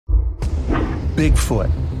Bigfoot,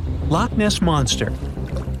 Loch Ness Monster,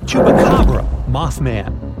 Chupacabra,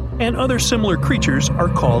 Mothman, and other similar creatures are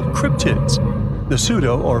called cryptids. The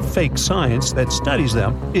pseudo or fake science that studies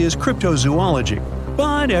them is cryptozoology.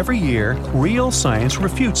 But every year, real science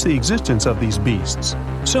refutes the existence of these beasts.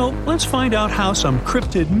 So let's find out how some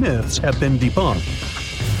cryptid myths have been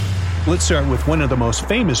debunked. Let's start with one of the most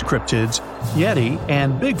famous cryptids, Yeti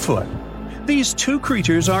and Bigfoot. These two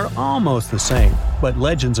creatures are almost the same, but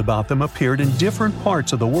legends about them appeared in different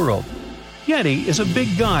parts of the world. Yeti is a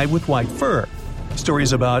big guy with white fur.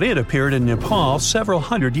 Stories about it appeared in Nepal several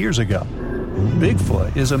hundred years ago.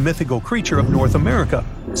 Bigfoot is a mythical creature of North America,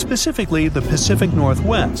 specifically the Pacific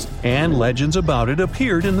Northwest, and legends about it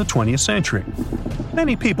appeared in the 20th century.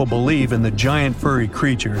 Many people believe in the giant furry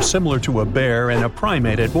creature similar to a bear and a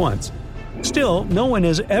primate at once. Still, no one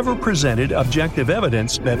has ever presented objective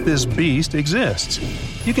evidence that this beast exists.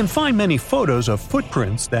 You can find many photos of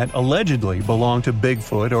footprints that allegedly belong to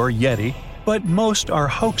Bigfoot or Yeti, but most are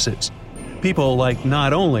hoaxes. People like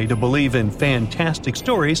not only to believe in fantastic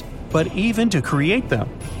stories, but even to create them.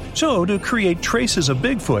 So, to create traces of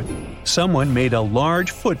Bigfoot, someone made a large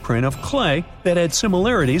footprint of clay that had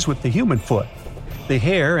similarities with the human foot. The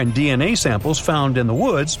hair and DNA samples found in the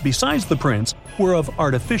woods, besides the prints, were of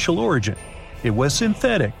artificial origin. It was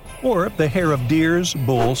synthetic, or the hair of deers,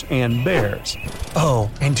 bulls, and bears.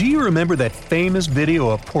 Oh, and do you remember that famous video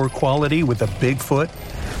of poor quality with a Bigfoot?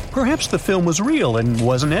 Perhaps the film was real and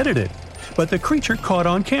wasn't edited, but the creature caught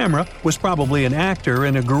on camera was probably an actor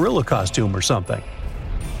in a gorilla costume or something.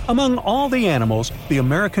 Among all the animals, the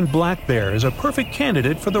American black bear is a perfect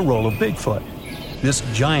candidate for the role of Bigfoot. This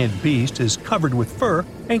giant beast is covered with fur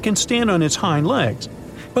and can stand on its hind legs.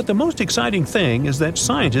 But the most exciting thing is that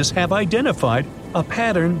scientists have identified a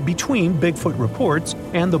pattern between Bigfoot reports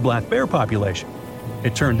and the black bear population.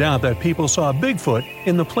 It turned out that people saw Bigfoot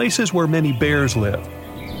in the places where many bears live.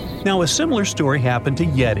 Now, a similar story happened to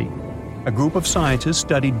Yeti. A group of scientists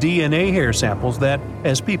studied DNA hair samples that,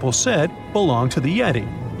 as people said, belonged to the Yeti.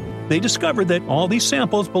 They discovered that all these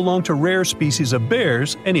samples belong to rare species of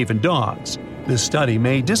bears and even dogs. This study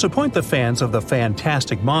may disappoint the fans of the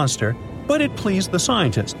fantastic monster, but it pleased the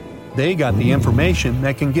scientists. They got the information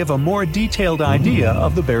that can give a more detailed idea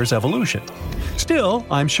of the bear's evolution. Still,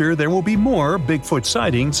 I'm sure there will be more Bigfoot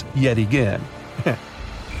sightings yet again.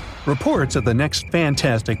 Reports of the next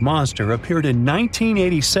fantastic monster appeared in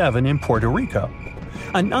 1987 in Puerto Rico.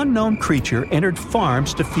 An unknown creature entered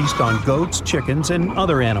farms to feast on goats, chickens, and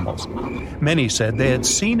other animals. Many said they had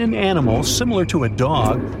seen an animal similar to a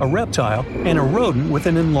dog, a reptile, and a rodent with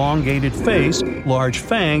an elongated face, large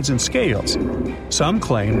fangs, and scales. Some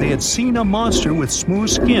claimed they had seen a monster with smooth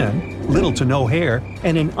skin, little to no hair,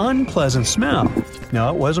 and an unpleasant smell.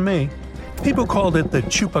 No, it wasn't me. People called it the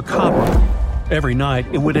Chupacabra. Every night,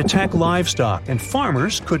 it would attack livestock, and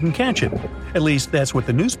farmers couldn't catch it. At least that's what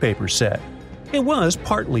the newspapers said. It was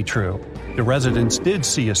partly true. The residents did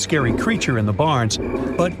see a scary creature in the barns,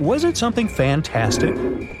 but was it something fantastic?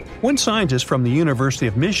 One scientist from the University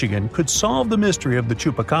of Michigan could solve the mystery of the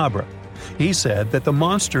Chupacabra. He said that the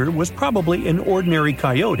monster was probably an ordinary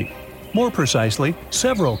coyote. More precisely,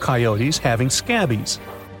 several coyotes having scabies.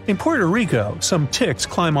 In Puerto Rico, some ticks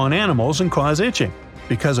climb on animals and cause itching.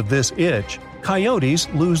 Because of this itch, coyotes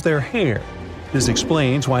lose their hair. This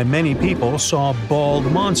explains why many people saw bald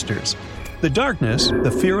monsters. The darkness, the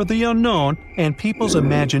fear of the unknown, and people's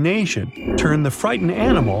imagination turn the frightened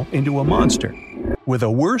animal into a monster. With a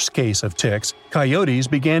worse case of ticks, coyotes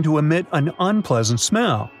began to emit an unpleasant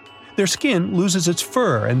smell. Their skin loses its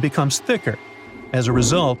fur and becomes thicker. As a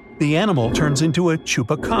result, the animal turns into a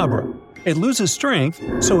chupacabra. It loses strength,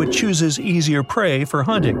 so it chooses easier prey for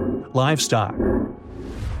hunting, livestock.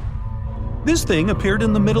 This thing appeared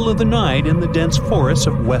in the middle of the night in the dense forests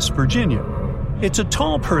of West Virginia. It's a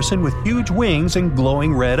tall person with huge wings and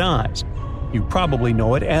glowing red eyes. You probably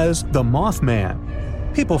know it as the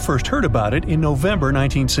Mothman. People first heard about it in November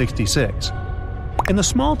 1966. In the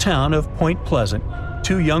small town of Point Pleasant,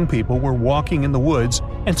 two young people were walking in the woods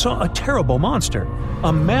and saw a terrible monster,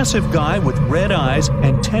 a massive guy with red eyes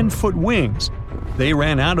and 10-foot wings. They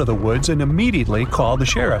ran out of the woods and immediately called the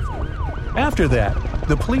sheriff. After that,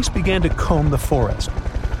 the police began to comb the forest.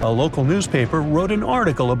 A local newspaper wrote an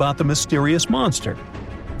article about the mysterious monster.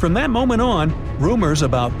 From that moment on, rumors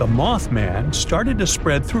about the Mothman started to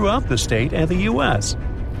spread throughout the state and the U.S.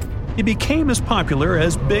 It became as popular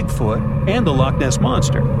as Bigfoot and the Loch Ness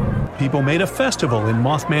Monster. People made a festival in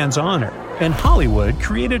Mothman's honor, and Hollywood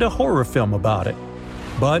created a horror film about it.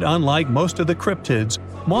 But unlike most of the cryptids,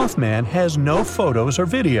 Mothman has no photos or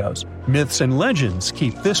videos. Myths and legends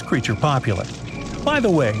keep this creature popular. By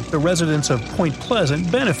the way, the residents of Point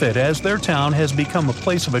Pleasant benefit as their town has become a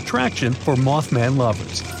place of attraction for Mothman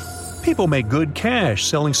lovers. People make good cash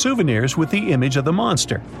selling souvenirs with the image of the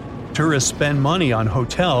monster. Tourists spend money on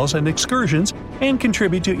hotels and excursions and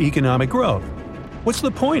contribute to economic growth. What's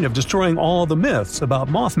the point of destroying all the myths about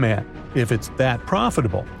Mothman if it's that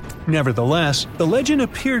profitable? Nevertheless, the legend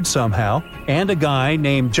appeared somehow, and a guy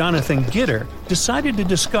named Jonathan Gitter decided to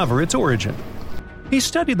discover its origin. He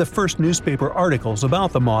studied the first newspaper articles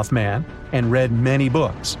about the Mothman and read many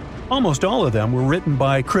books. Almost all of them were written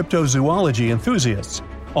by cryptozoology enthusiasts.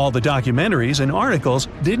 All the documentaries and articles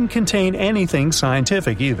didn't contain anything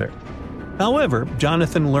scientific either. However,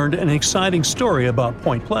 Jonathan learned an exciting story about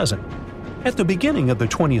Point Pleasant. At the beginning of the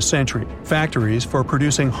 20th century, factories for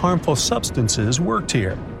producing harmful substances worked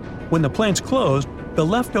here. When the plants closed, the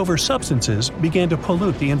leftover substances began to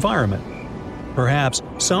pollute the environment. Perhaps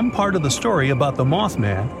some part of the story about the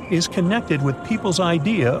Mothman is connected with people's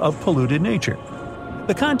idea of polluted nature.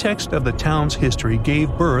 The context of the town's history gave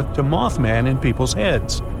birth to Mothman in people's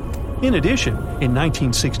heads. In addition, in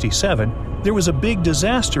 1967, there was a big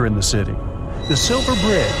disaster in the city. The Silver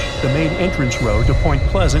Bridge, the main entrance road to Point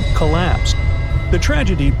Pleasant, collapsed. The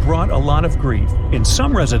tragedy brought a lot of grief, and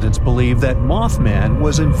some residents believe that Mothman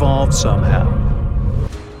was involved somehow.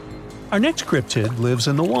 Our next cryptid lives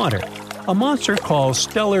in the water. A monster called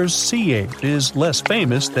Steller's sea ape is less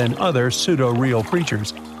famous than other pseudo-real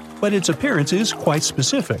creatures, but its appearance is quite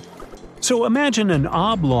specific. So imagine an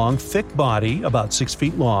oblong, thick body about 6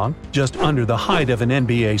 feet long, just under the height of an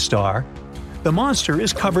NBA star. The monster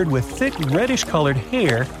is covered with thick reddish-colored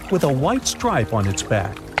hair with a white stripe on its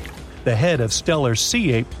back. The head of Steller's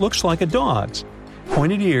sea ape looks like a dog's.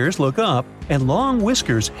 Pointed ears look up, and long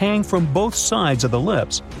whiskers hang from both sides of the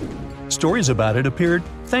lips. Stories about it appeared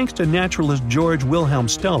thanks to naturalist George Wilhelm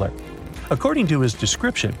Steller. According to his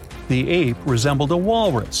description, the ape resembled a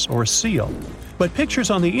walrus or seal, but pictures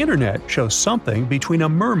on the internet show something between a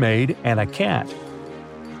mermaid and a cat.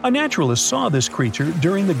 A naturalist saw this creature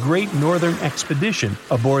during the Great Northern Expedition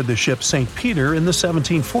aboard the ship St. Peter in the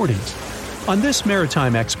 1740s. On this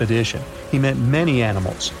maritime expedition, he met many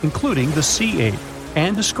animals, including the sea ape,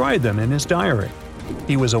 and described them in his diary.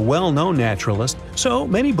 He was a well-known naturalist, so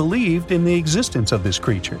many believed in the existence of this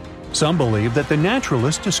creature. Some believe that the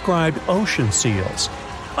naturalist described ocean seals.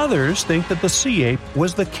 Others think that the sea ape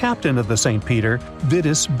was the captain of the St. Peter,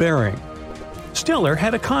 Vitus Bering. Steller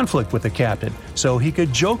had a conflict with the captain, so he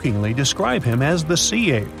could jokingly describe him as the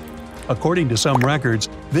sea ape. According to some records,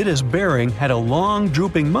 Vitus Bering had a long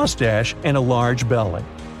drooping mustache and a large belly.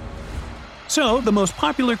 So, the most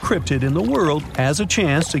popular cryptid in the world has a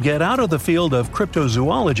chance to get out of the field of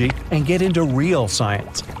cryptozoology and get into real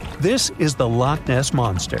science. This is the Loch Ness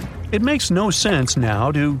Monster. It makes no sense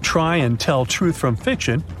now to try and tell truth from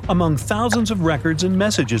fiction among thousands of records and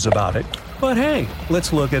messages about it, but hey,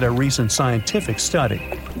 let's look at a recent scientific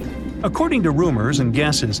study. According to rumors and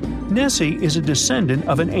guesses, Nessie is a descendant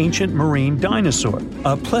of an ancient marine dinosaur,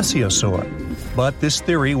 a plesiosaur. But this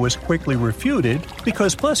theory was quickly refuted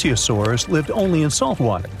because plesiosaurs lived only in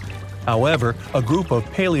saltwater. However, a group of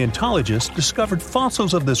paleontologists discovered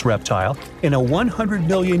fossils of this reptile in a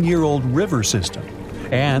 100-million-year-old river system,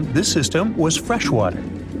 and this system was freshwater.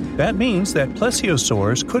 That means that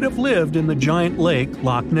plesiosaurs could have lived in the giant lake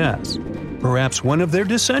Loch Ness. Perhaps one of their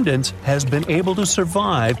descendants has been able to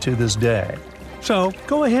survive to this day. So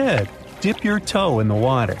go ahead, dip your toe in the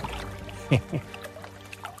water.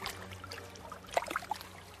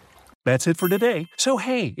 That's it for today. So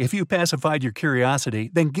hey, if you pacified your curiosity,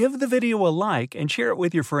 then give the video a like and share it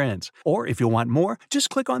with your friends. Or if you want more, just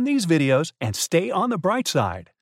click on these videos and stay on the bright side.